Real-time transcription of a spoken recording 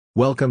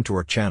Welcome to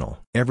our channel.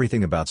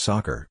 Everything about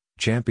soccer,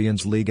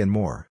 Champions League and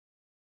more.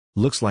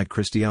 Looks like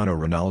Cristiano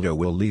Ronaldo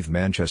will leave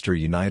Manchester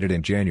United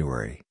in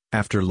January.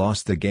 After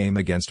lost the game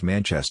against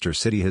Manchester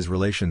City, his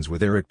relations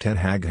with Erik ten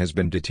Hag has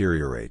been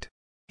deteriorate.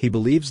 He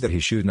believes that he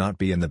should not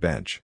be in the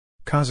bench.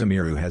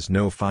 Casemiro has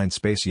no fine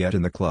space yet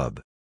in the club.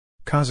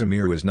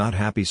 Casemiro is not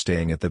happy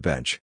staying at the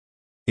bench.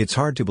 It's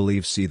hard to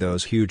believe see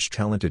those huge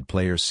talented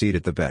players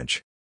seated at the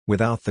bench,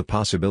 without the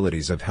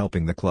possibilities of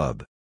helping the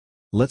club.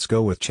 Let's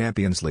go with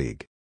Champions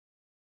League.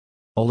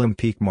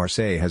 Olympique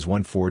Marseille has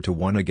won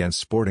 4-1 against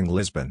Sporting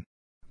Lisbon.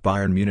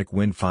 Bayern Munich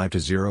win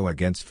 5-0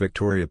 against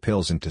Victoria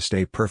Pilsen to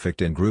stay perfect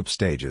in group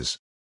stages.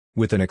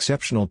 With an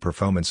exceptional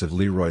performance of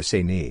Leroy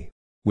Sané,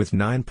 with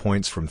 9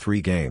 points from 3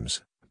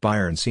 games,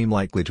 Bayern seem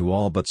likely to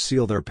all but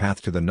seal their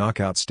path to the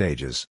knockout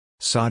stages.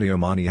 Sadio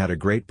Mane had a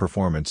great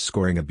performance,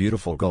 scoring a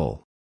beautiful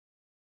goal.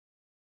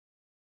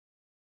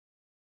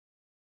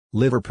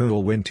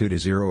 Liverpool win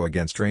 2-0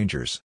 against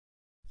Rangers.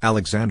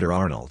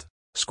 Alexander-Arnold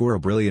score a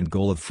brilliant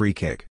goal of free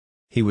kick.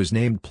 He was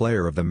named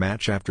player of the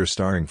match after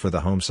starring for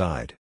the home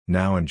side.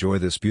 Now enjoy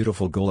this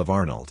beautiful goal of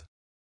Arnold.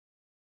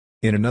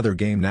 In another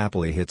game,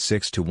 Napoli hit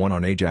 6-1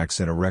 on Ajax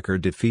in a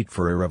record defeat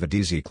for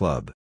Eredivisie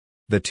club.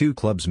 The two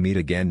clubs meet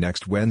again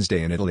next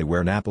Wednesday in Italy,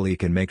 where Napoli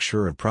can make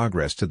sure of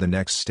progress to the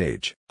next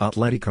stage.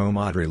 Atletico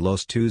Madrid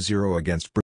lost 2-0 against